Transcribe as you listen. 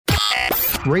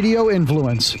Radio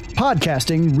Influence,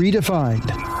 podcasting redefined.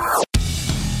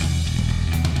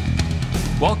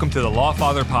 Welcome to the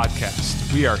Lawfather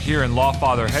Podcast. We are here in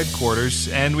Lawfather headquarters,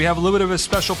 and we have a little bit of a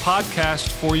special podcast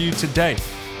for you today.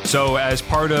 So as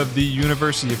part of the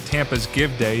University of Tampa's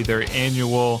Give Day, their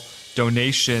annual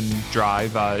donation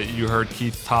drive, you heard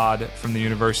Keith Todd from the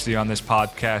university on this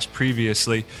podcast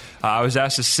previously. I was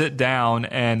asked to sit down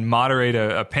and moderate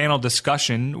a panel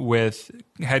discussion with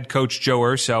head coach Joe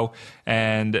Urso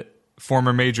and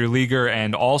former major leaguer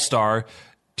and all-star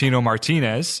Tino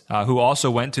Martinez, who also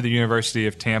went to the University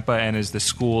of Tampa and is the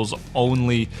school's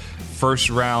only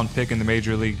first-round pick in the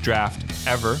Major League Draft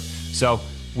ever. So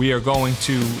we are going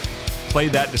to play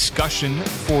that discussion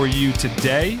for you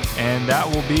today, and that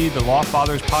will be the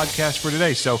Lawfathers podcast for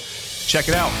today. So check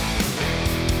it out.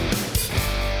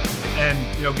 And,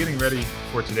 getting ready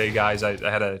for today, guys, I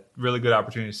had a really good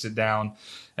opportunity to sit down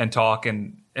and talk,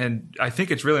 and I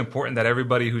think it's really important that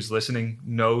everybody who's listening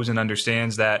knows and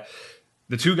understands that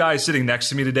the two guys sitting next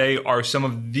to me today are some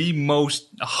of the most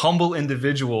humble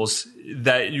individuals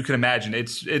that you can imagine.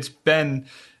 It's been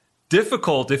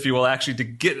difficult, if you will, actually to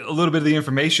get a little bit of the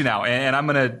information out. And I'm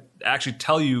going to actually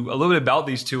tell you a little bit about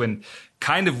these two and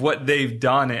kind of what they've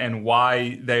done and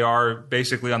why they are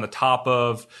basically on the top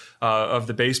of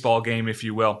the baseball game, if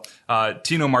you will.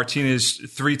 Tino Martinez,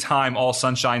 three-time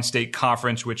All-Sunshine State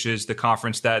Conference, which is the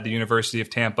conference that the University of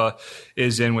Tampa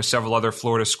is in with several other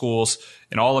Florida schools.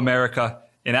 An All-America,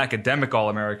 an academic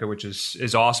All-America, which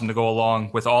is awesome to go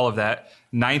along with all of that.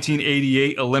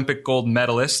 1988 Olympic gold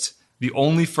medalist, the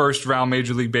only first-round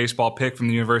Major League Baseball pick from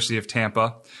the University of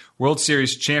Tampa, World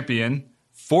Series champion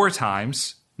 4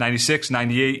 times, 96,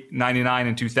 98, 99,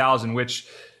 and 2000, which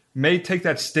may take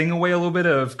that sting away a little bit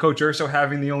of Coach Urso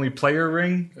having the only player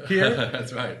ring here.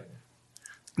 That's right.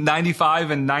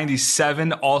 95 and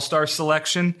 97 All-Star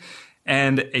selection,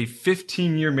 and a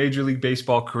 15-year Major League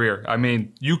Baseball career. I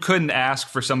mean, you couldn't ask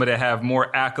for somebody to have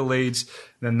more accolades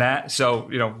than that. So,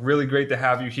 really great to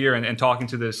have you here and talking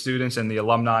to the students and the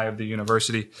alumni of the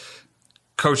university.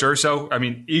 Coach Urso,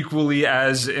 equally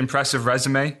as impressive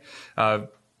resume.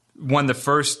 Won the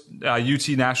first UT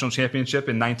National Championship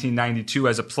in 1992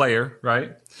 as a player,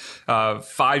 right?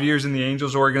 5 years in the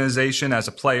Angels organization as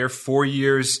a player, 4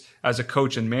 years as a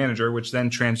coach and manager, which then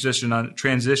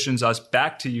transitions us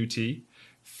back to UT.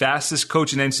 Fastest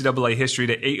coach in NCAA history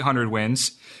to 800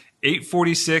 wins,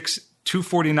 846,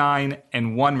 249,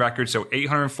 and 1 record. So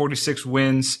 846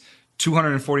 wins,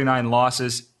 249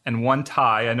 losses, and 1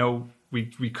 tie. I know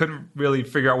we couldn't really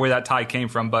figure out where that tie came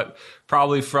from, but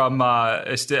probably from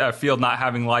a field not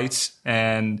having lights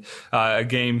and a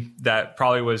game that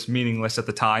probably was meaningless at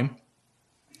the time.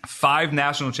 5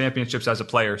 national championships as a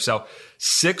player. So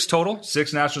 6 total,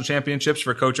 6 national championships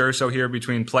for Coach Urso here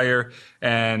between player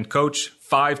and coach.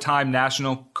 5-time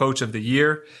National Coach of the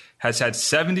Year. Has had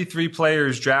 73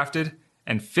 players drafted,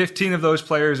 and 15 of those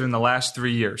players are in the last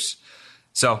 3 years.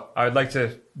 So I would like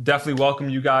to definitely welcome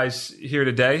you guys here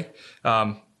today.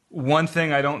 One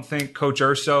thing I don't think Coach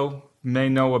Urso may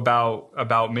know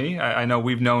about me. I know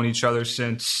we've known each other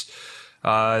since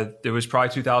it was probably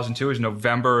 2002. It was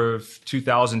November of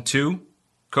 2002.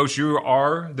 Coach, you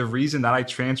are the reason that I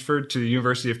transferred to the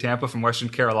University of Tampa from Western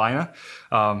Carolina.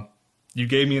 You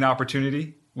gave me an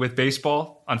opportunity with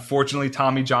baseball. Unfortunately,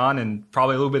 Tommy John and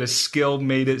probably a little bit of skill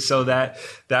made it so that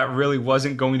really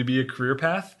wasn't going to be a career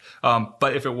path.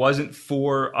 But if it wasn't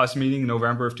for us meeting in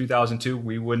November of 2002,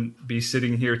 we wouldn't be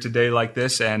sitting here today like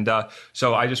this. And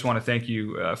so I just want to thank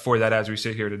you for that as we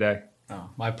sit here today. Oh,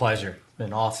 my pleasure. It's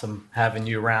been awesome having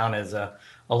you around as a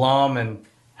alum and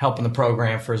helping the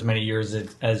program for as many years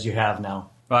as you have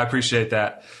now. Well, I appreciate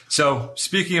that. So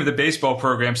speaking of the baseball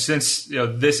program, since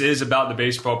this is about the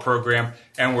baseball program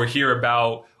and we're here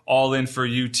about All In for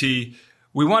UT,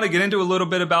 we want to get into a little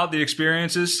bit about the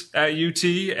experiences at UT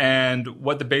and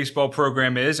what the baseball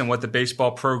program is and what the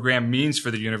baseball program means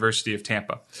for the University of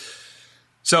Tampa.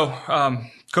 So,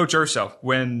 Coach Urso,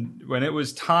 when it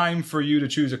was time for you to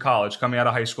choose a college coming out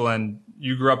of high school, and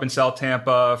you grew up in South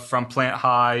Tampa from Plant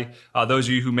High, those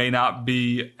of you who may not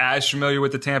be as familiar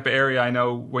with the Tampa area, I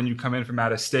know when you come in from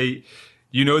out of state,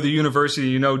 you know the university,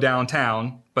 you know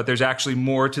downtown, but there's actually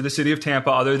more to the city of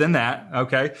Tampa other than that,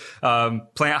 okay?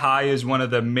 Plant High is one of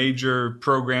the major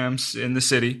programs in the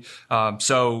city.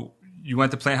 So you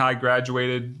went to Plant High,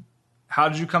 graduated. How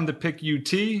did you come to pick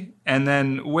UT? And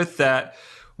then with that,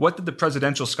 what did the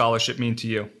presidential scholarship mean to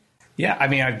you? Yeah,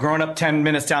 I'd grown up 10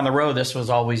 minutes down the road. This was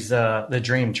always the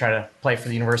dream, try to play for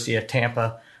the University of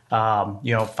Tampa.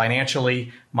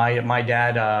 Financially, my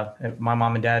dad, my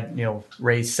mom and dad,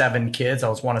 raised 7 kids. I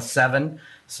was one of 7.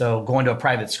 So going to a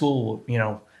private school,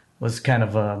 was kind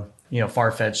of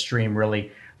far-fetched dream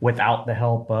really without the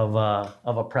help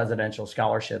of a presidential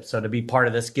scholarship. So to be part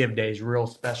of this Give Day is real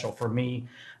special for me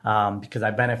because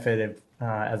I benefited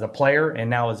as a player and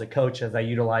now as a coach as I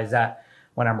utilize that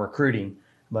when I'm recruiting.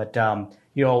 But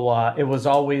it was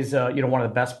always one of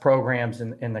the best programs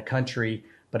in the country.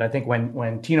 But I think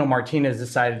when Tino Martinez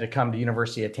decided to come to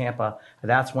University of Tampa,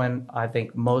 that's when I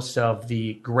think most of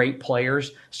the great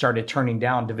players started turning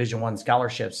down Division I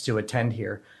scholarships to attend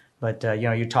here. But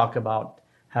you talk about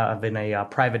having a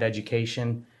private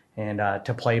education and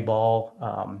to play ball,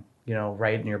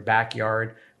 right in your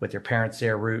backyard with your parents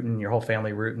there rooting, your whole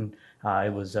family rooting.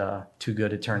 It was too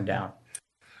good to turn down.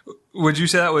 Would you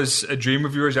say that was a dream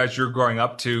of yours as you were growing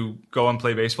up to go and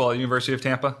play baseball at the University of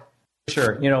Tampa?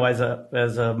 Sure.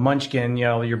 As a munchkin,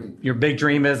 your big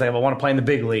dream is I want to play in the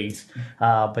big leagues.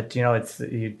 But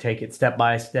you take it step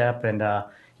by step, and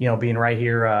being right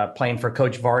here playing for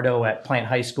Coach Vardo at Plant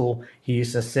High School, he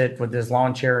used to sit with his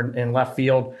lawn chair in left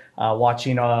field,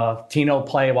 watching Tino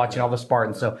play, watching all the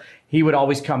Spartans. So he would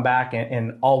always come back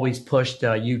and always pushed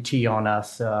UT on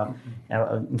us.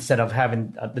 Instead of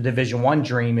having the Division I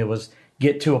dream, it was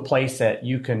get to a place that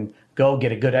you can go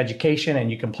get a good education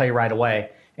and you can play right away.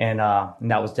 And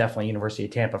that was definitely University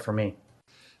of Tampa for me.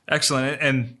 Excellent.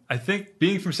 And I think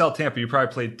being from South Tampa, you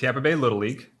probably played Tampa Bay Little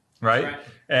League, right?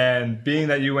 And being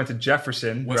that you went to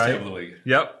Jefferson, West right? Tampa Little League.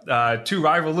 Yep. Two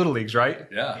rival Little Leagues, right?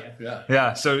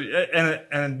 Yeah. So,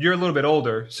 and you're a little bit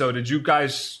older. So did you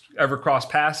guys ever cross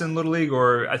paths in Little League?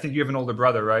 Or I think you have an older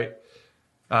brother, right?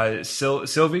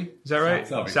 Sylvie, is that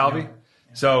right? Salvi. Yeah.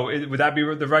 So would that be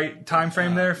the right time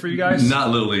frame there for you guys?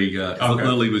 Not Little League.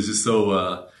 Little League was just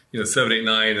so... 7, 8,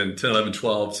 9, and 10, 11,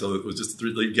 12. So it was just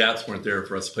the gaps weren't there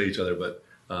for us to play each other. But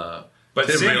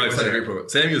Sammy was there.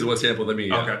 Sammy was at West Tampa with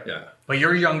me. Okay. Yeah. But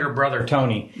your younger brother,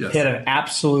 Tony, hit an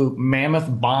absolute mammoth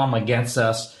bomb against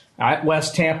us at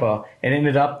West Tampa and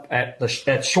ended up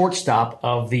at shortstop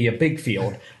of the big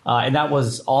field. And that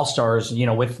was All-Stars,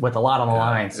 with a lot on the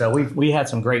line. So we had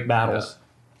some great battles. Yeah.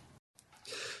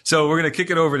 So we're going to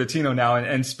kick it over to Tino now.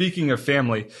 And speaking of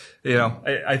family,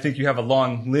 I think you have a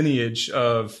long lineage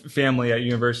of family at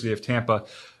University of Tampa.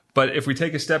 But if we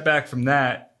take a step back from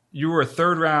that, you were a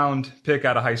third-round pick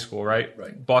out of high school, right?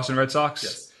 Right. Boston Red Sox?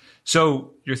 Yes.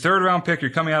 So your third-round pick, you're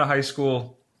coming out of high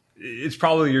school. It's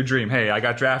probably your dream. Hey, I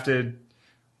got drafted.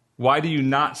 Why do you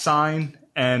not sign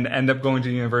and end up going to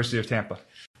the University of Tampa?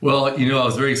 Well, I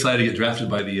was very excited to get drafted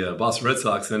by the Boston Red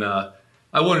Sox, and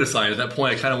I wanted to sign. At that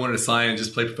point, I kind of wanted to sign and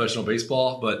just play professional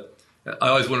baseball, but I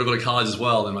always wanted to go to college as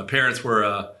well. And my parents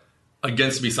were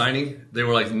against me signing. They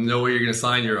were like, no way you're going to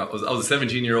sign. I was a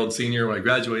 17-year-old senior when I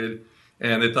graduated,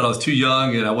 and they thought I was too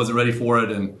young and I wasn't ready for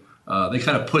it. And they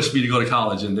kind of pushed me to go to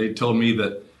college. And they told me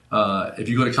that if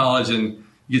you go to college and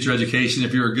get your education,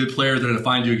 if you're a good player, they're going to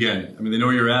find you again. I mean, they know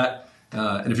where you're at.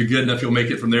 And if you're good enough, you'll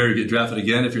make it from there. You get drafted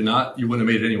again. If you're not, you wouldn't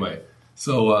have made it anyway.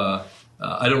 So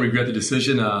I don't regret the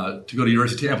decision to go to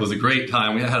University of Tampa. It was a great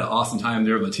time. We had an awesome time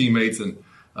there with my teammates, and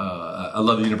I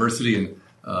love the university,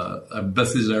 and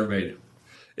best decision I ever made.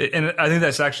 And I think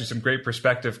that's actually some great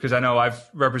perspective because I know I've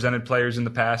represented players in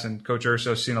the past, and Coach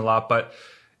Urso's seen a lot, but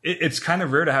it's kind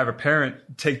of rare to have a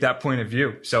parent take that point of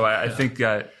view. So I think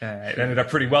it ended up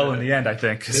pretty well in the end, I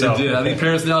think. It did. I think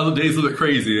parents nowadays are a little bit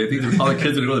crazy. I think they're calling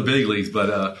kids to go to the big leagues, but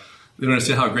they don't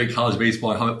understand how great college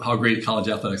baseball and how great college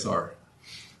athletics are.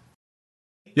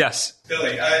 Yes.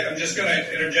 Billy, I'm just going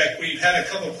to interject. We've had a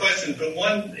couple of questions, but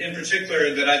one in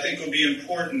particular that I think would be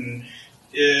important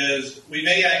is we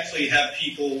may actually have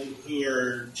people who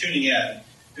are tuning in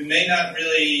who may not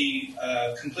really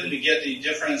completely get the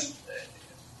difference,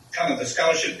 kind of the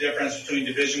scholarship difference between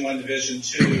Division I, Division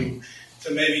II.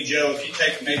 So maybe, Joe, if you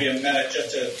take maybe a minute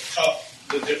just to talk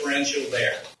the differential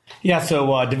there. Yeah,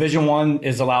 so Division I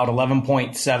is allowed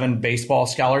 11.7 baseball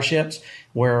scholarships,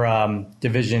 where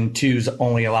Division II is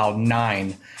only allowed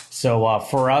 9. So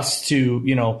for us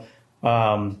to,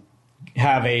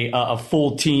 have a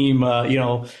full team,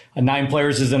 9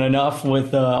 players isn't enough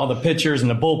with all the pitchers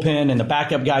and the bullpen and the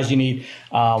backup guys you need.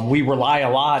 We rely a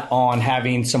lot on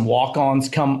having some walk-ons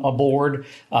come aboard,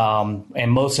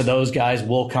 and most of those guys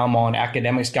will come on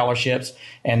academic scholarships.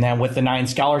 And then with the 9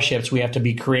 scholarships, we have to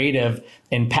be creative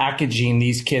in packaging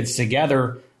these kids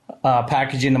together,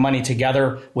 packaging the money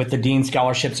together with the dean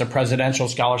scholarships or presidential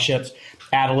scholarships,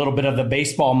 add a little bit of the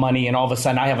baseball money, and all of a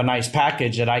sudden I have a nice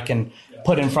package that I can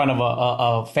put in front of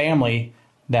a family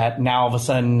that now all of a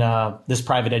sudden this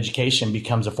private education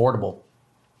becomes affordable.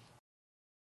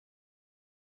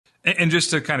 And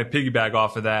just to kind of piggyback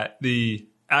off of that, the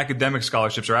academic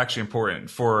scholarships are actually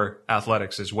important for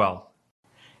athletics as well.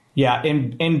 Yeah,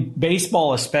 in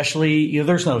baseball especially,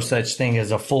 there's no such thing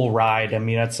as a full ride. I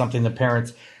mean, that's something the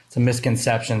parents, it's a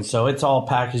misconception. So it's all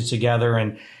packaged together,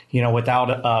 and without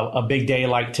a big day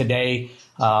like today,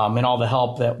 and all the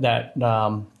help that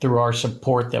through our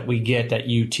support that we get at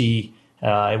UT,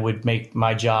 it would make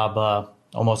my job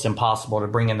almost impossible to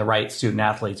bring in the right student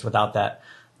athletes without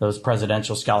those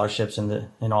presidential scholarships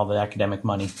and all the academic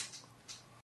money.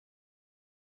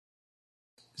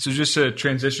 So just to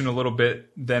transition a little bit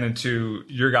then into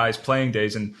your guys' playing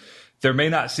days, and there may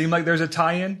not seem like there's a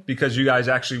tie-in because you guys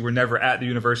actually were never at the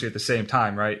university at the same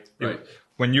time, right? Right.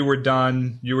 When you were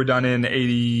done in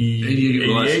 88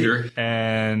 last year.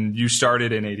 And you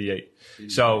started in 88.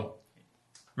 So,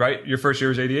 right? Your first year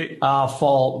was 88?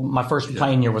 Fall. My first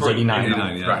playing year was 89.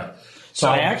 89, yeah. Right. So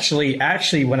I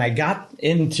actually, when I got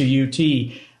into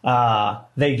UT,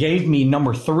 they gave me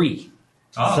number 3.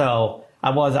 Oh. So I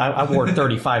wore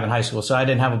 35 in high school, so I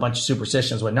didn't have a bunch of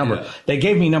superstitions with number. Yeah. They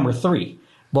gave me number 3.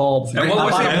 Well,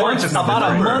 about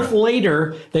a month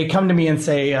later, they come to me and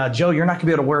say, Joe, you're not going to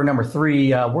be able to wear number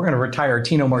 3. We're going to retire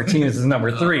Tino Martinez as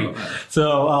number 3.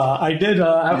 So I did.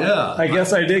 I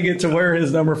guess I did get to wear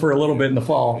his number for a little bit in the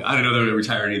fall. I didn't know they were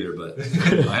retired either, but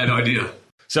I had no idea.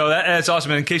 So that's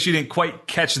awesome. And in case you didn't quite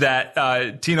catch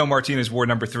that, Tino Martinez wore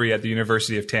number 3 at the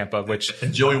University of Tampa,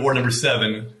 And Joey wore number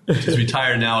 7, which is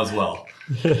retired now as well.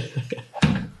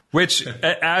 Which,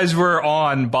 as we're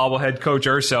on bobblehead Coach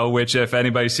Urso, which if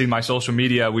anybody's seen my social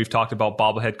media, we've talked about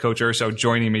bobblehead Coach Urso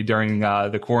joining me during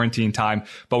the quarantine time.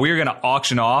 But we are going to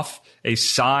auction off a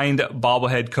signed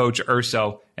bobblehead Coach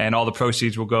Urso, and all the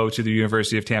proceeds will go to the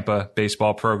University of Tampa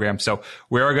baseball program. So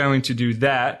we are going to do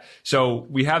that. So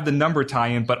we have the number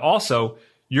tie-in, but also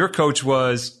your coach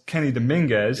was Kenny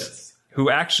Dominguez, Yes. who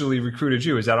actually recruited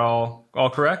you. Is that all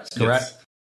correct? Correct. Yes.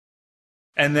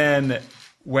 And then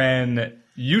when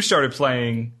you started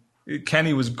playing,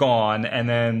 Kenny was gone, and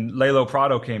then Lalo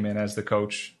Prado came in as the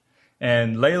coach.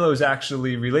 And Lalo's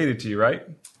actually related to you, right?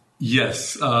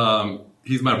 Yes.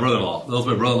 He's my brother-in-law. That was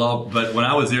my brother-in-law. But when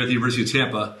I was there at the University of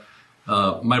Tampa,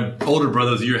 my older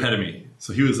brother was a year ahead of me.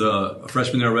 So he was a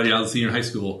freshman there already. I was a senior in high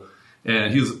school.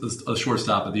 And he was a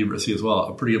shortstop at the university as well,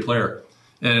 a pretty good player.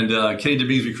 And Kenny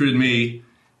Dominguez recruited me.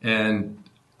 And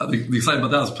the excitement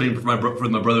about that was playing for my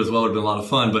brother as well. It would have been a lot of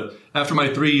fun. But after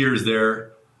my 3 years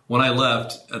there, when I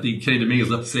left, I think Kenny Dominguez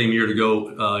left the same year to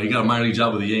go. He got a minor league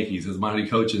job with the Yankees as minor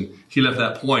league coach. And he left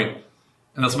that point.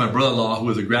 And that's my brother-in-law, who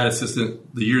was a grad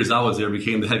assistant the years I was there,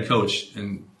 became the head coach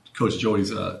and coached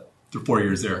Joey's 4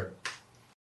 years there.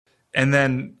 And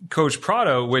then Coach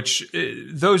Prado, which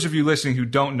those of you listening who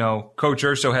don't know, Coach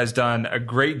Urso has done a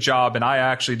great job. And I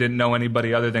actually didn't know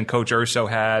anybody other than Coach Urso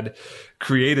had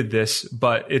created this,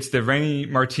 but it's the Rainy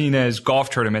Martinez golf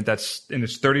tournament that's in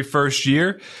its 31st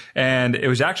year. And it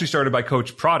was actually started by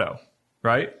Coach Prado,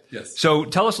 right? Yes. So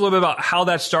tell us a little bit about how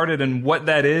that started and what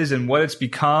that is and what it's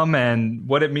become and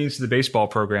what it means to the baseball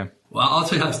program. Well, I'll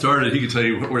tell you how it started. He can tell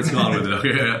you where it's gone with it.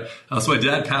 Okay. So my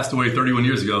dad passed away 31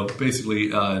 years ago, basically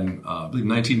in, I believe,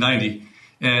 1990.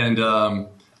 And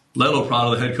Lalo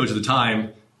Prado, the head coach at the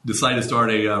time, decided to start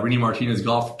a Rainy Martinez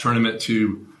golf tournament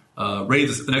to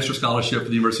raise an extra scholarship for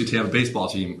the University of Tampa baseball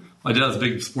team. My dad was a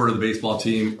big supporter of the baseball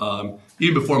team,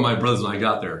 even before my brothers and I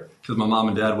got there, because my mom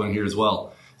and dad went here as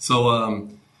well. So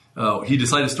he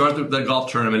decided to start that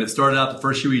golf tournament. It started out the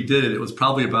first year we did it. It was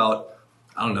probably about,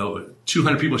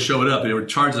 200 people showed up. They were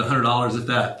charged $100 at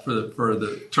that for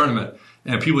the tournament,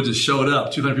 and people just showed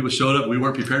up. 200 people showed up. We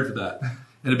weren't prepared for that,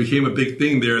 and it became a big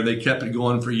thing there. And they kept it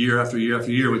going for year after year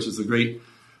after year, which is a great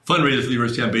fundraiser for the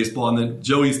University of Baseball. And then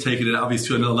Joey's taken it obviously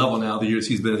to another level now. The years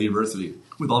he's been at the university,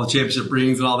 with all the championship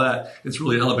rings and all that, it's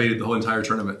really elevated the whole entire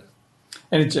tournament.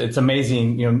 And it's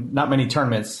amazing, not many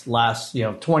tournaments last,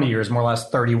 20 years, more or less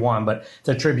 31, but it's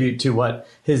a tribute to what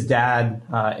his dad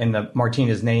and the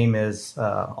Martinez name is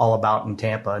all about in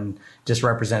Tampa, and just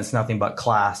represents nothing but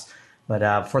class.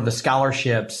 But for the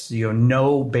scholarships,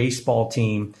 no baseball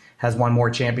team has won more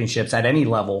championships at any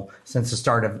level since the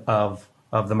start of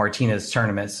the Martinez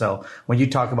tournament. So when you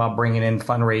talk about bringing in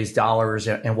fundraised dollars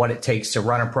and what it takes to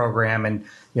run a program, and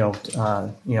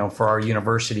for our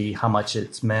university, how much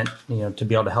it's meant, to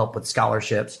be able to help with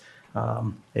scholarships,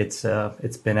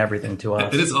 it's been everything to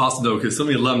us. It is awesome though, because so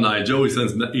many alumni. Joey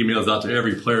sends emails out to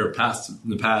every player in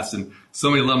the past, and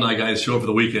so many alumni guys show up for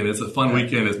the weekend. It's a fun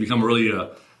weekend. It's become really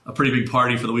a pretty big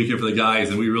party for the weekend for the guys,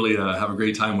 and we really have a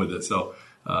great time with it. So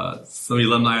some of the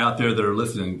alumni out there that are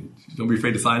listening, don't be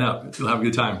afraid to sign up. You'll have a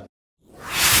good time.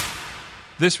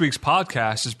 This week's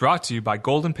podcast is brought to you by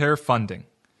Golden Pear Funding.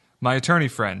 My attorney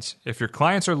friends, if your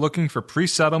clients are looking for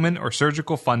pre-settlement or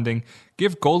surgical funding,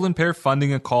 give Golden Pear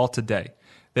Funding a call today.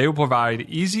 They will provide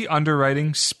easy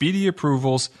underwriting, speedy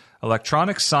approvals,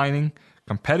 electronic signing,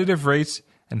 competitive rates,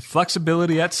 and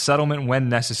flexibility at settlement when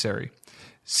necessary.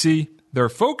 See, their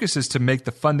focus is to make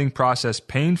the funding process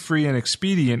pain-free and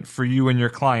expedient for you and your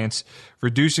clients,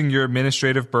 reducing your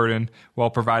administrative burden while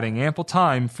providing ample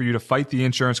time for you to fight the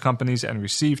insurance companies and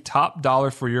receive top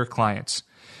dollar for your clients.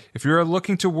 If you're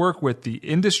looking to work with the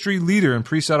industry leader in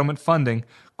pre-settlement funding,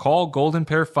 call Golden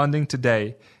Pear Funding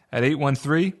today at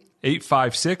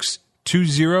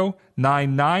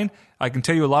 813-856-2099. I can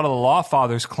tell you a lot of the Law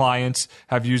Fathers clients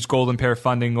have used Golden Pear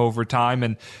Funding over time,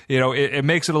 and it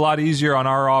makes it a lot easier on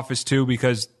our office too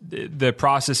because the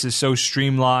process is so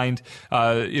streamlined.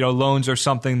 Loans are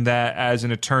something that, as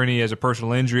an attorney, as a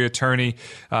personal injury attorney,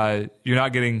 you're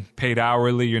not getting paid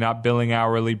hourly, you're not billing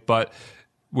hourly, but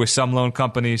with some loan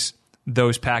companies,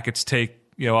 those packets take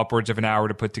upwards of an hour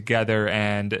to put together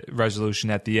and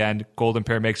resolution at the end. Golden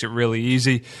Pear makes it really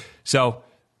easy. So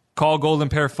call Golden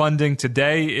Pear Funding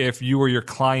today if you or your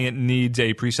client needs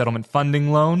a pre-settlement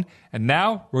funding loan. And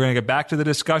now we're going to get back to the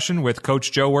discussion with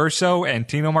Coach Joe Urso and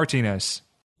Tino Martinez.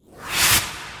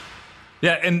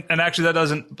 Yeah, and actually that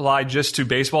doesn't apply just to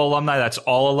baseball alumni. That's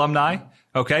all alumni.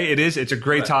 Okay, it is. It's a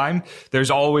great time.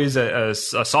 There's always a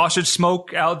sausage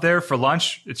smoke out there for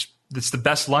lunch. It's the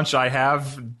best lunch I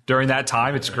have during that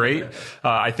time. It's great.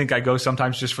 I think I go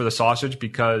sometimes just for the sausage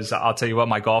because I'll tell you what,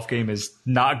 my golf game is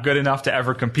not good enough to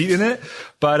ever compete in it.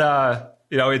 But,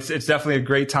 it's definitely a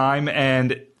great time.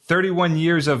 And 31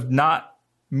 years of not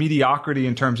mediocrity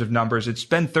in terms of numbers. It's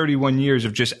been 31 years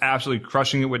of just absolutely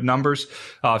crushing it with numbers.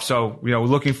 So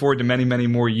looking forward to many, many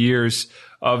more years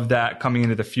of that coming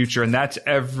into the future. And that's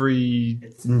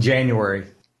It's in January.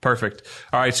 Perfect.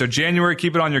 All right. So January,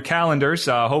 keep it on your calendars.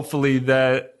 Hopefully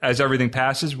that as everything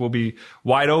passes, we'll be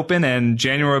wide open and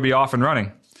January will be off and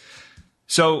running.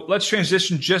 So let's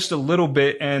transition just a little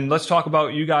bit and let's talk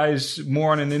about you guys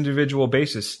more on an individual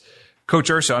basis. Coach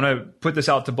Urso, I'm going to put this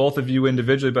out to both of you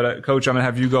individually, but Coach, I'm going to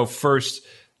have you go first.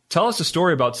 Tell us a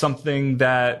story about something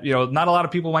that, not a lot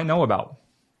of people might know about.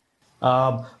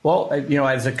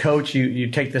 As a coach, you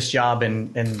take this job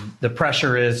and the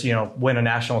pressure is, win a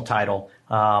national title.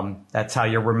 That's how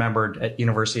you're remembered at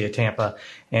University of Tampa.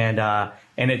 And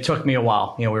it took me a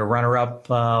while. We were runner-up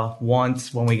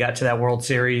once when we got to that World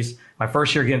Series. My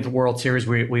first year getting to the World Series,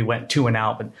 we went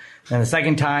 2-0. But then the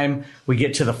second time we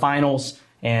get to the finals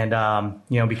and,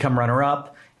 become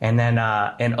runner-up. And then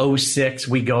in 2006,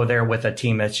 we go there with a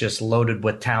team that's just loaded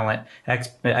with talent,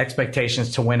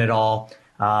 expectations to win it all.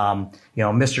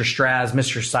 Mr. Straz,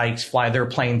 Mr. Sykes fly their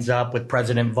planes up with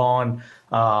President Vaughn.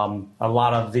 A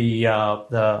lot of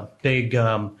the big,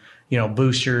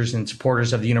 boosters and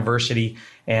supporters of the university.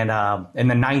 And in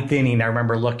the ninth inning, I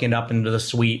remember looking up into the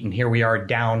suite, and here we are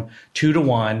down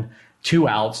 2-1, 2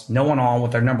 outs, no one on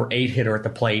with our number 8 hitter at the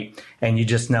plate. And you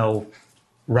just know,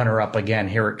 runner up again,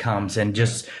 here it comes. And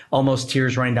just almost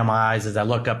tears running down my eyes as I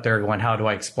look up there going, how do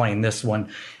I explain this one?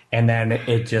 And then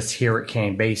here it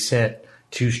came, base hit.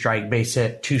 2-strike, base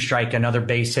hit, 2-strike, another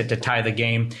base hit to tie the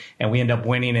game. And we end up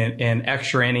winning in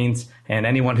extra innings. And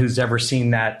anyone who's ever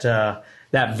seen that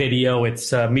video,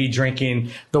 it's me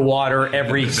drinking the water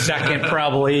every second,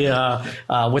 probably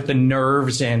with the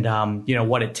nerves and,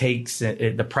 what it takes.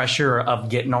 The pressure of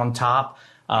getting on top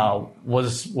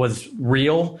was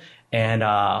real. And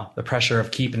the pressure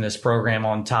of keeping this program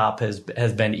on top has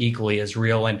been equally as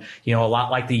real. And, a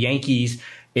lot like the Yankees,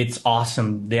 it's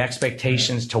awesome. The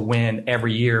expectations to win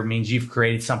every year means you've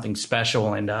created something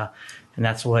special, and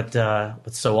that's what's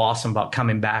so awesome about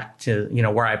coming back to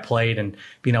where I played and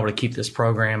being able to keep this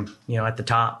program at the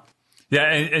top. Yeah,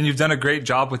 and you've done a great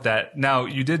job with that. Now,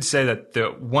 you did say that the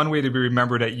one way to be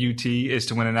remembered at UT is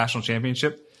to win a national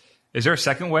championship. Is there a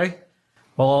second way?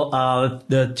 Well,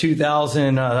 the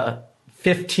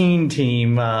 2015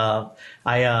 team, I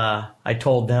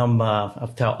told them, I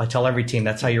tell every team,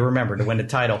 that's how you remember to win the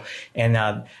title.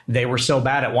 And they were so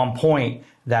bad at one point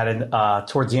that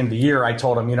towards the end of the year, I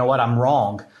told them, you know what, I'm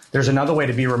wrong. There's another way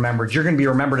to be remembered. You're going to be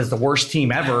remembered as the worst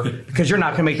team ever because you're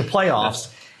not going to make the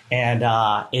playoffs. And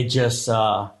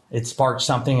it sparked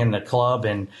something in the club.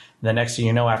 And the next thing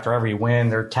you know, after every win,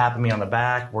 they're tapping me on the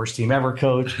back. Worst team ever,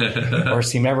 coach.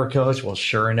 Worst team ever, coach. Well,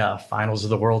 sure enough, finals of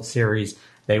the World Series.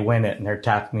 They win it, and they're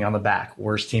tapping me on the back.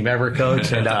 Worst team ever,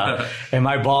 coach. And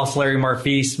my boss, Larry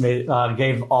Marfis,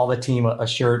 gave all the team a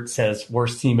shirt that says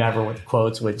 "Worst team ever" with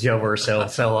quotes with Joe Urso.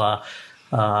 So,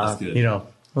 it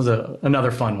was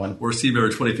another fun one. Worst team ever,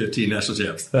 2015 national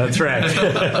champs. That's right.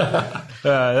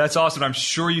 That's awesome. I'm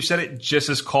sure you said it just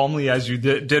as calmly as you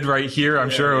did right here. I'm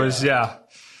sure it was, yeah.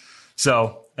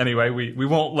 So, anyway, we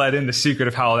won't let in the secret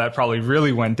of how that probably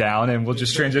really went down, and we'll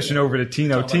just transition over to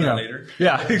Tino. Tino,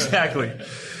 yeah, exactly.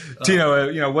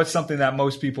 Tino, what's something that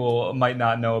most people might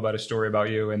not know about a story about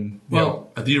you? And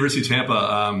at the University of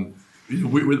Tampa,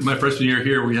 my freshman year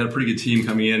here, we had a pretty good team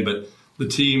coming in, but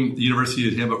the University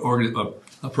of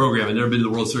Tampa program had never been to the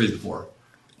World Series before,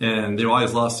 and they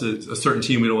always lost to a certain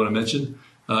team we don't want to mention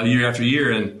year after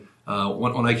year. And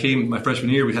when I came my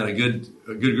freshman year, we had a good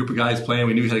group of guys playing.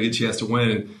 We knew we had a good chance to win,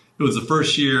 and it was the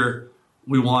first year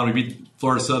we won. We beat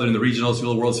Florida Southern in the regionals to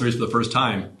the World Series for the first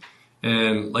time.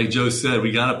 And like Joe said,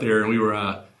 we got up there and we were,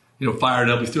 fired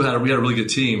up. We had a really good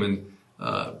team.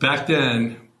 And back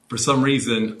then, for some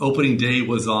reason,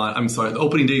 the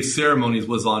opening day ceremonies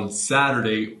was on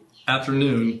Saturday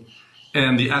afternoon,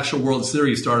 and the actual World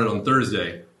Series started on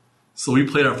Thursday. So we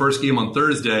played our first game on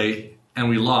Thursday and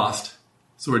we lost.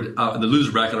 So we're in the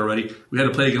loser bracket already. We had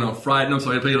to play again on Friday. No, so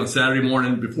we had to play it on Saturday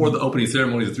morning before the opening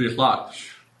ceremonies at 3 o'clock.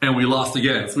 And we lost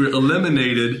again. So we were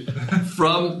eliminated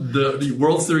from the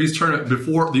World Series tournament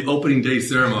before the opening day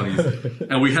ceremonies.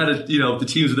 And we had the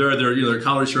teams were there, their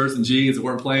collar shirts and jeans and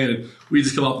weren't playing. And we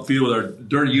just come off the field with our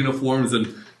dirty uniforms and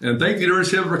thank the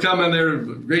University of Tampa for coming there.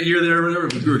 Great year there, whatever.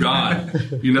 We were gone,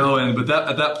 But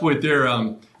at that point there,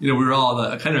 we were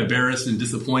all kind of embarrassed and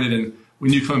disappointed. And we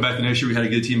knew coming back the next year we had a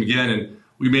good team again. And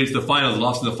we made it to the finals,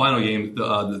 lost in the final game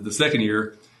the second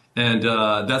year. And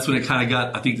that's when it kind of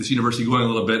got, I think, this university going a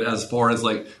little bit as far as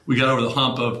like we got over the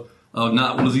hump of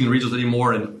not losing the regionals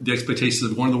anymore and the expectations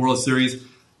of going to the World Series.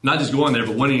 Not just going there,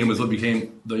 but winning them was what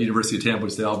became the University of Tampa,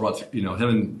 which they all brought, him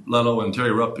and Leto and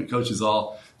Terry Rupp, the coaches,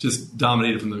 all just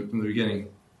dominated from the beginning.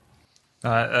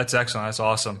 That's excellent. That's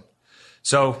awesome.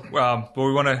 So what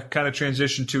we want to kind of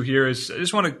transition to here is I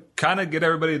just want to kind of get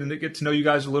everybody to get to know you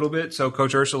guys a little bit. So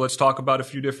Coach Ursa, let's talk about a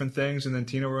few different things. And then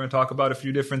Tino, we're going to talk about a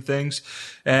few different things.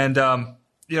 And,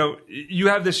 you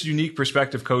have this unique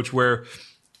perspective, Coach, where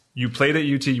you played at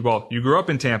UT. Well, you grew up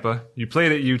in Tampa. You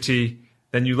played at UT.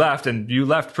 Then you left, and you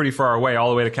left pretty far away, all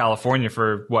the way to California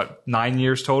for, 9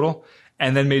 years total?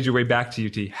 And then made your way back to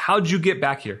UT. How'd you get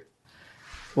back here?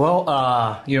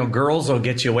 Well, girls will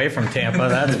get you away from Tampa.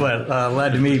 That's what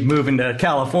led to me moving to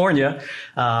California.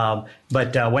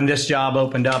 But when this job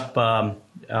opened up,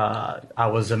 I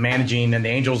was managing in the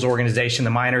Angels organization,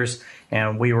 the minors,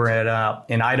 and we were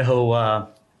in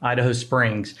Idaho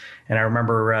Springs. And I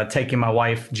remember taking my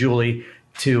wife, Julie,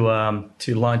 to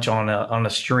lunch on a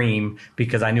stream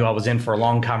because I knew I was in for a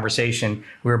long conversation.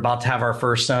 We were about to have our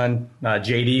first son,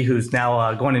 JD, who's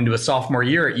now going into a sophomore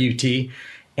year at UT.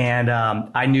 And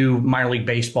I knew minor league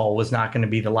baseball was not going to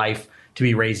be the life to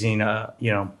be raising a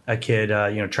kid,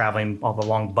 traveling all the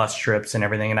long bus trips and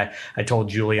everything. And I told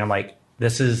Julie, I'm like,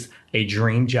 this is a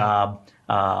dream job,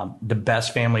 the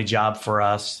best family job for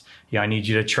us. I need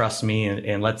you to trust me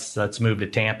and let's move to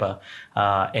Tampa.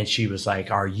 And she was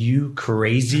like, are you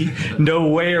crazy? No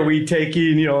way are we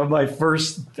taking, the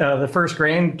first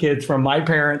grandkids from my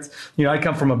parents. I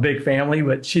come from a big family,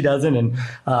 but she doesn't. And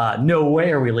no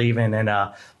way are we leaving. And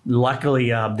luckily,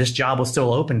 this job was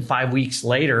still open 5 weeks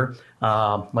later.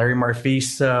 Larry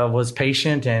Marfis was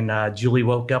patient, and Julie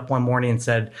woke up one morning and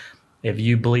said, if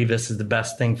you believe this is the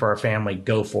best thing for our family,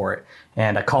 go for it.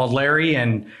 And I called Larry,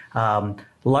 and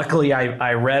luckily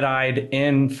I red-eyed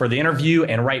in for the interview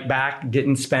and right back.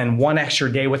 Didn't spend one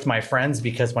extra day with my friends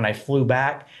because when I flew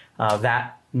back,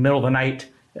 that middle of the night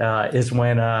is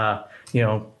when,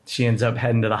 she ends up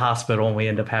heading to the hospital and we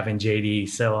end up having JD.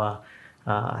 So,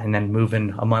 and then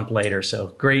moving a month later. So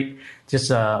great, just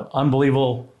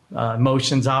unbelievable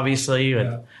emotions, obviously,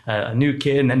 with a new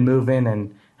kid and then moving.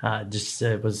 And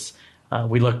it was,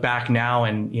 we look back now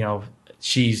and,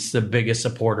 she's the biggest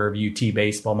supporter of UT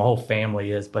baseball. My whole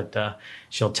family is, but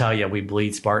she'll tell you we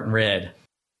bleed Spartan red.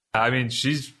 I mean,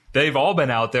 they've all been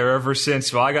out there ever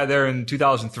since. Well, I got there in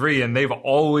 2003, and they've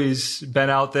always been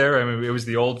out there. I mean, it was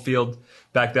the old field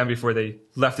back then before they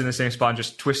left in the same spot and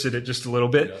just twisted it just a little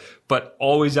bit. Yeah. But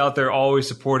always out there, always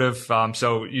supportive.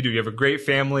 So you have a great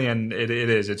family, and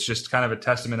it's just kind of a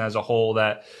testament as a whole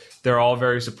that they're all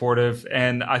very supportive.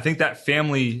 And I think that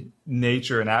family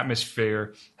nature and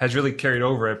atmosphere has really carried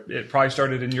over. It probably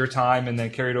started in your time and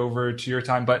then carried over to your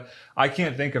time. But I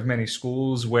can't think of many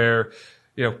schools where,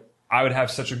 I would have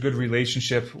such a good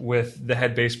relationship with the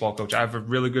head baseball coach. I have a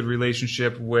really good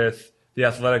relationship with the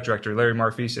athletic director, Larry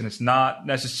Marfis, and it's not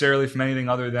necessarily from anything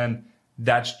other than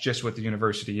that's just what the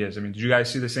university is. I mean, did you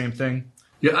guys see the same thing?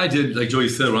 Yeah, I did. Like Joey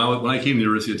said, when I came to the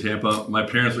University of Tampa, my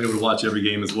parents were able to watch every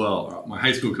game as well. My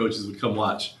high school coaches would come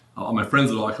watch. All my friends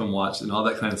would all come watch and all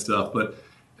that kind of stuff. But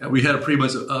we had we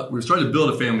were starting to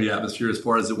build a family atmosphere as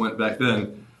far as it went back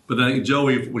then. But then I think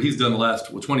Joey, what he's done the last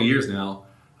 20 years now,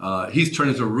 he's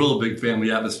turned into a real big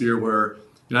family atmosphere where,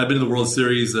 I've been to the World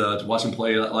Series to watch him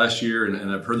play last year,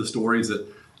 and I've heard the stories that,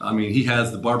 he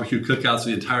has the barbecue cookouts for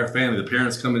the entire family. The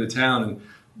parents come into town and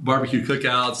barbecue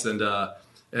cookouts,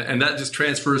 and that just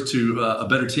transfers to a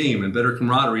better team and better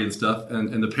camaraderie and stuff.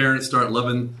 And the parents start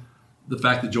loving the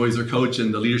fact that Joey's their coach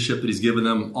and the leadership that he's given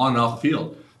them on and off the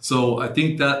field. So I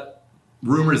think that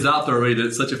rumor is out there already that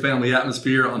it's such a family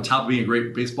atmosphere on top of being a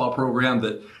great baseball program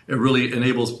that it really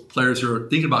enables players who are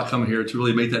thinking about coming here to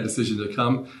really make that decision to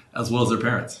come, as well as their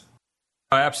parents.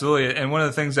 Absolutely. And one of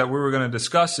the things that we were going to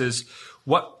discuss is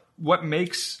what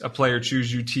makes a player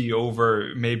choose UT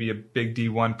over maybe a big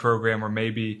D1 program or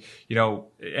maybe,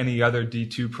 any other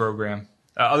D2 program,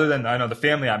 other than, I know, the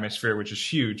family atmosphere, which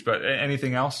is huge, but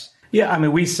anything else? Yeah,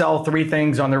 we sell 3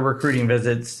 things on the recruiting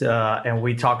visits, and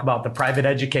we talk about the private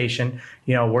education.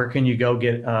 Where can you go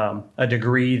get a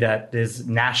degree that is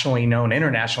nationally known,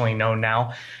 internationally known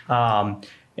now,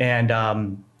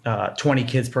 and 20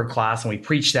 kids per class, and we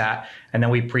preach that. And then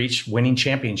we preach winning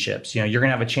championships. You're going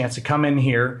to have a chance to come in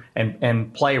here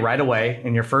and play right away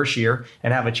in your first year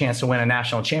and have a chance to win a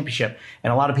national championship.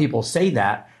 And a lot of people say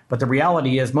that. But the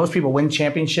reality is most people win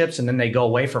championships and then they go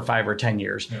away for 5 or 10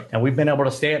 years. Yeah. And we've been able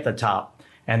to stay at the top.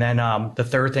 And then the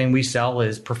third thing we sell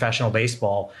is professional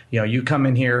baseball. You come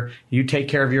in here, you take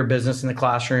care of your business in the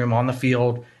classroom, on the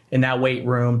field, in that weight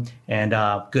room, and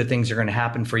good things are going to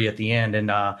happen for you at the end. And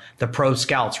the pro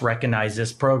scouts recognize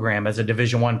this program as a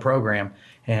Division I program.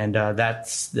 And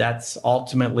that's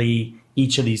ultimately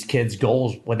each of these kids'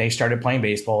 goals when they started playing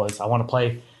baseball is I want to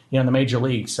play in the major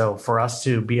leagues. So for us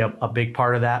to be a big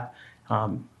part of that,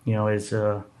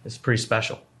 is pretty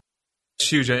special. It's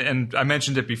huge. And I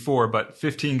mentioned it before, but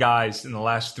 15 guys in the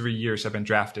last 3 years have been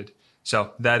drafted.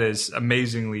 So that is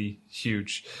amazingly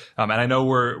huge. And I know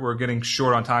we're getting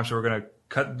short on time, so we're going to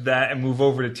cut that and move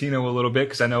over to Tino a little bit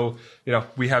because I know,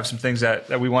 we have some things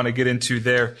that we want to get into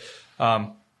there.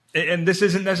 And this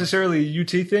isn't necessarily a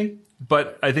UT thing,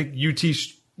 but I think UT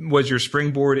was your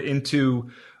springboard into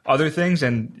other things,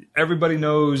 and everybody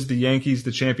knows the Yankees,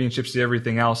 the championships,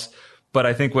 everything else. But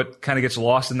I think what kind of gets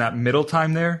lost in that middle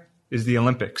time there is the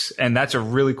Olympics, and that's a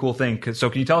really cool thing. So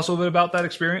can you tell us a little bit about that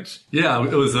experience? Yeah,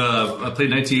 it was I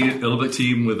played 19 Olympic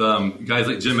team with guys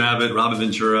like Jim Abbott, Robin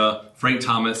Ventura, Frank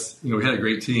Thomas. We had a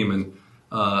great team. And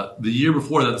the year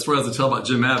before that, the story I was to tell about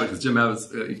Jim Abbott, because Jim Abbott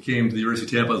he came to the University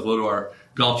of Tampa as well to our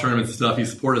golf tournaments and stuff. He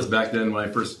supported us back then when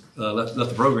I first left the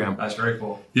program. That's very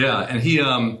cool. Yeah, and he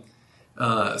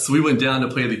so we went down to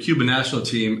play the Cuban national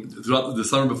team throughout the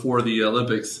summer before the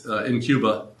Olympics in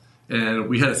Cuba. And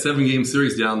we had a 7-game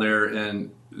series down there,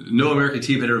 and no American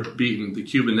team had ever beaten the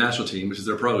Cuban national team, which is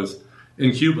their pros,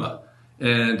 in Cuba.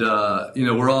 And,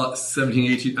 we're all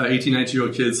 18,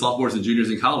 19-year-old kids, sophomores and juniors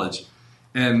in college.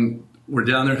 And we're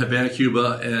down there in Havana,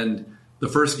 Cuba, and the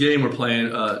first game we're playing,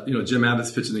 Jim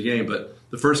Abbott's pitching the game, but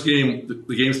the first game,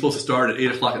 the game's supposed to start at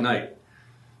 8 o'clock at night.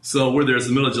 So we're there, it's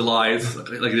the middle of July, it's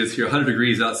like it is here, 100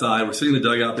 degrees outside. We're sitting in the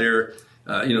dugout there,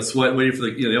 sweat, waiting for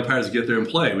the umpires to get there and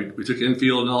play. We took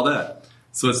infield and all that.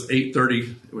 So it's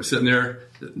 8:30. We're sitting there,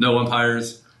 no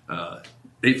umpires.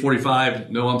 8:45,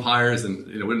 no umpires, and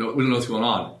we don't know what's going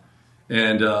on.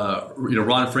 And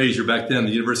Ron Frazier back then,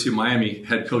 the University of Miami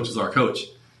head coach, was our coach,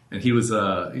 and he was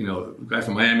a guy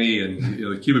from Miami, and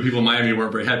the Cuban people in Miami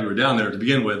weren't very happy we were down there to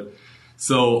begin with.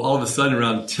 So all of a sudden,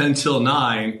 around 10 till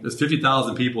 9, there's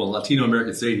 50,000 people in Latino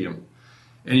American Stadium.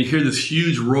 And you hear this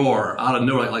huge roar out of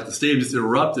nowhere, like the stadium just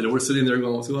erupted, and we're sitting there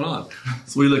going, what's going on?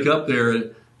 So we look up there,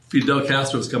 and Fidel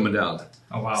Castro's coming down.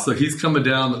 Oh, wow. So he's coming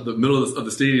down the middle of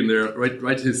the stadium there,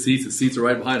 right to his seats. His seats are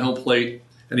right behind home plate.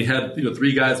 And he had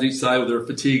 3 guys on each side with their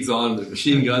fatigues on, the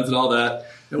machine guns and all that.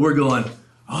 And we're going,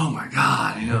 oh, my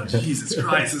God, Jesus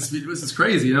Christ, this is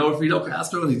crazy. Fidel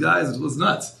Castro and these guys, it was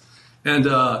nuts. And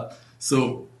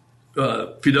so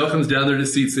Fidel comes down there to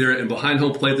his seats there, and behind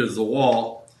home plate there's a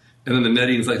wall. And then the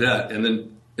netting's like that. And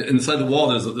then inside the wall,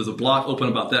 there's a block open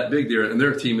about that big there. And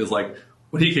their team is like,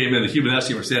 when he came in, the Cuban national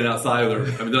team were standing outside. They're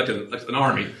like an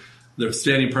army. They're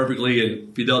standing perfectly,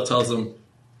 and Fidel tells them,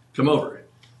 come over.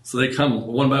 So they come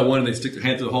one by one, and they stick their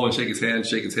hand through the hole and shake his hand,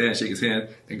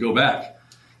 and go back.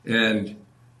 And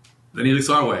then he looks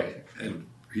our way. And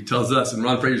he tells us, and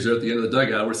Ron Frazier's there at the end of the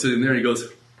dugout. We're sitting there, and he goes,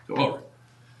 go over.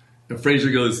 And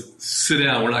Frazier goes, sit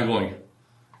down, we're not going.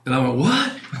 And I went,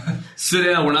 what? Sit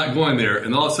down, we're not going there.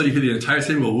 And all of a sudden you hear the entire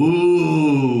stadium go,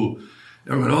 woo.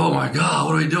 And we're going, oh my God,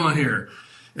 what are we doing here?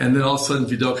 And then all of a sudden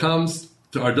Fidel comes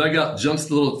to our dugout, jumps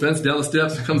the little fence down the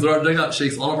steps, comes to our dugout,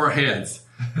 shakes all of our hands,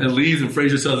 and leaves. And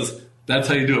Frazier tells us, that's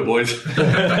how you do it, boys.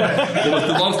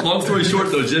 Long story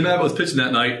short, though, Jim Abbott was pitching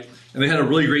that night, and they had a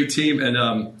really great team.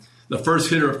 And The first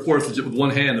hitter, of course, with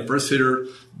one hand, the first hitter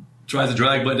tries to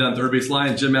drag button down third base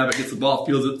line. Jim Abbott gets the ball,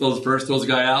 fields it, throws it first, throws the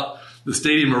guy out. The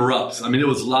stadium erupts. I mean, it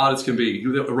was loud as can be. He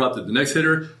erupted. The next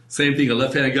hitter, same thing. A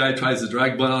left-handed guy tries to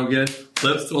drag button on him again,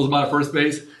 flips, throws him out of first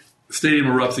base. The stadium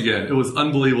erupts again. It was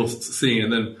unbelievable seeing.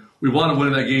 And then we wound up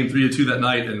winning that game 3-2 that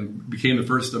night and became the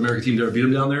first American team to ever beat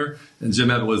him down there. And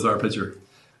Jim Abbott was our pitcher.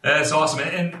 That's awesome.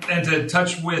 And to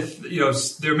touch with,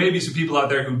 there may be some people out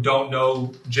there who don't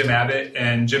know Jim Abbott.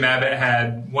 And Jim Abbott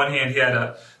had one hand, he had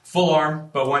a full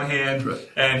arm, but one hand, right.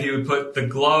 And he would put the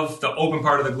glove, the open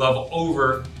part of the glove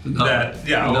over over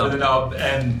the nub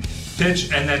and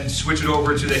pitch, and then switch it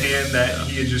over to the hand that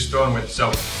he had just thrown with.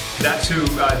 So that's who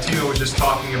Tino was just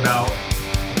talking about.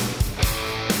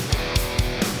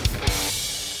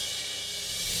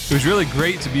 It was really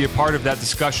great to be a part of that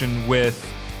discussion with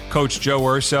Coach Joe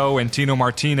Urso and Tino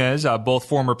Martinez, both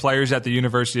former players at the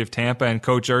University of Tampa, and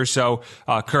Coach Urso,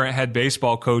 current head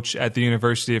baseball coach at the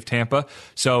University of Tampa.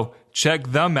 So check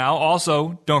them out.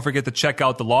 Also, don't forget to check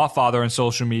out The Lawfather on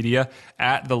social media,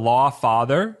 at The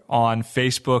Lawfather on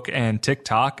Facebook and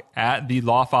TikTok, at The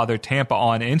Lawfather Tampa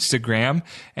on Instagram,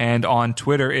 and on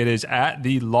Twitter it is at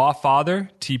The Lawfather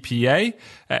TPA.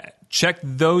 Check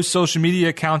those social media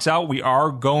accounts out. We are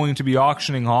going to be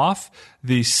auctioning off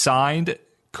the signed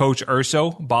Coach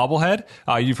Urso bobblehead.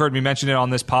 You've heard me mention it on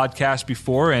this podcast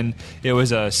before, and it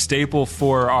was a staple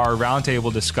for our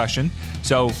roundtable discussion.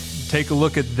 So take a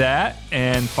look at that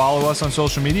and follow us on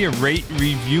social media. Rate,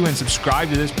 review, and subscribe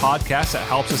to this podcast. That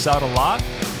helps us out a lot.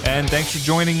 And thanks for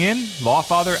joining in.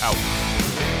 Lawfather out.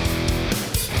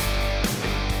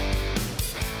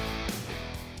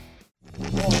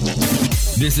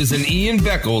 This is an Ian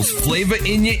Beckles Flavor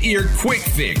in Your Ear quick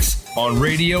fix on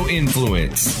Radio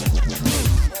Influence.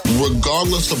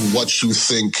 Regardless of what you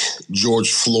think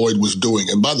George Floyd was doing,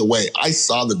 and by the way, I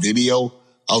saw the video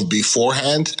of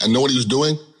beforehand, and know what he was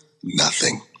doing?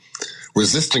 Nothing.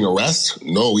 Resisting arrest?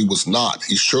 No, he was not.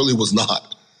 He surely was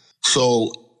not.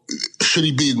 So should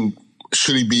he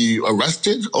be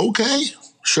arrested? Okay,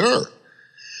 sure.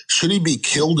 Should he be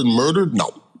killed and murdered? No.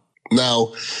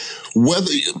 Now, whether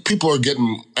people are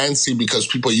getting antsy because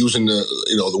people are using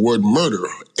the word murder,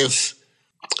 if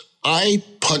I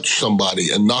punch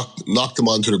somebody and knock them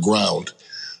onto the ground,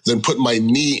 then put my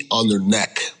knee on their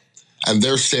neck, and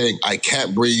they're saying, I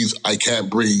can't breathe, I can't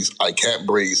breathe, I can't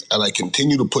breathe, and I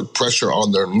continue to put pressure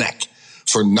on their neck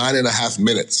for 9.5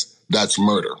 minutes, that's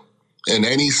murder. In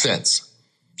any sense.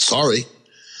 Sorry.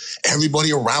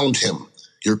 Everybody around him,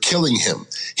 you're killing him.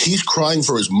 He's crying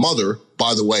for his mother,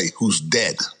 by the way, who's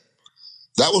dead.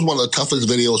 That was one of the toughest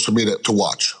videos for me to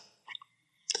watch.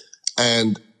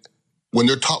 And when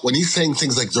he's saying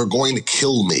things like they're going to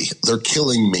kill me, they're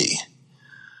killing me.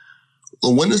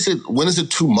 Well, when is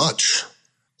it too much?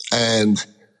 And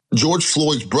George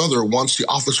Floyd's brother wants the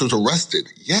officers arrested.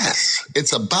 Yes,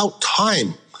 it's about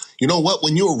time. You know what?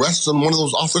 When you arrest one of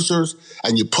those officers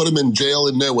and you put him in jail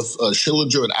in there with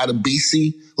Schillinger and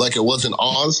Adebisi, like it was in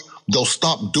Oz, they'll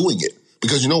stop doing it.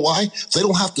 Because you know why? They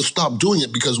don't have to stop doing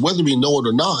it, because whether we know it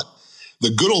or not, the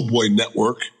Good Old Boy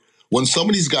Network, when some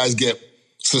of these guys get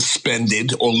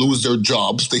suspended or lose their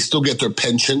jobs, they still get their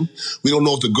pension. We don't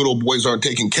know if the good old boys aren't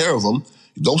taking care of them.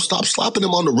 Don't stop slapping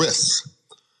them on the wrists.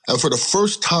 And for the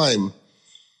first time,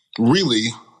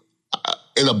 really,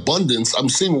 in abundance, I'm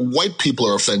seeing white people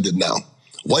are offended now.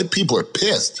 White people are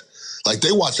pissed. Like,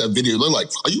 they watch that video, they're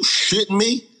like, are you shitting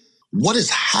me? What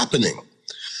is happening?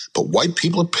 But white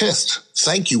people are pissed.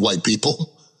 Thank you, white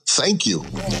people. Thank you.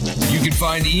 You can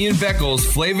find Ian Beckles'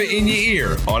 Flavor in Your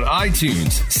Ear on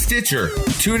iTunes, Stitcher,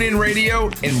 TuneIn Radio,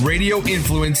 and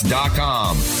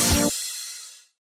RadioInfluence.com.